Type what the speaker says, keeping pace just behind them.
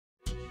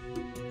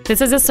This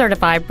is a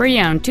certified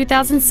pre-owned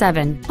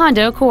 2007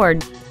 Honda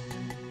Accord.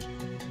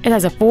 It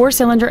has a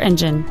 4-cylinder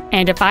engine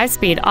and a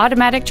 5-speed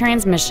automatic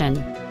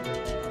transmission.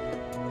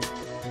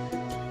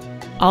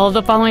 All of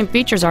the following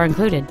features are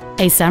included: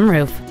 a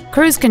sunroof,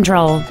 cruise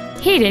control,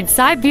 heated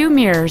side view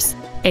mirrors,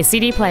 a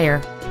CD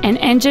player, an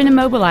engine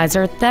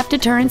immobilizer theft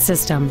deterrent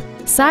system,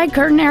 side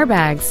curtain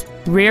airbags,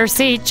 rear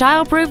seat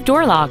child-proof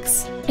door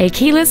locks, a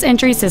keyless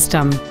entry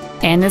system,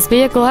 and this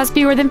vehicle has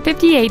fewer than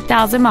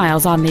 58,000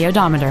 miles on the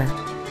odometer.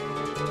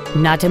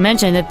 Not to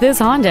mention that this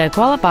Honda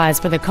qualifies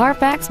for the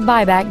Carfax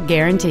buyback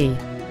guarantee.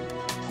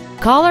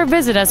 Call or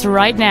visit us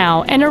right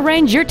now and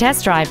arrange your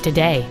test drive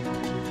today.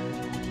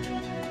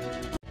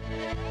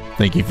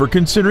 Thank you for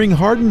considering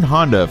Hardin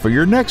Honda for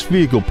your next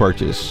vehicle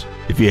purchase.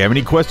 If you have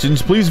any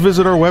questions, please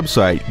visit our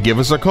website, give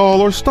us a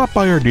call, or stop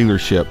by our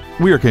dealership.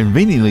 We are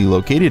conveniently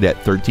located at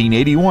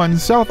 1381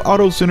 South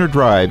Auto Center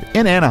Drive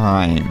in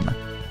Anaheim.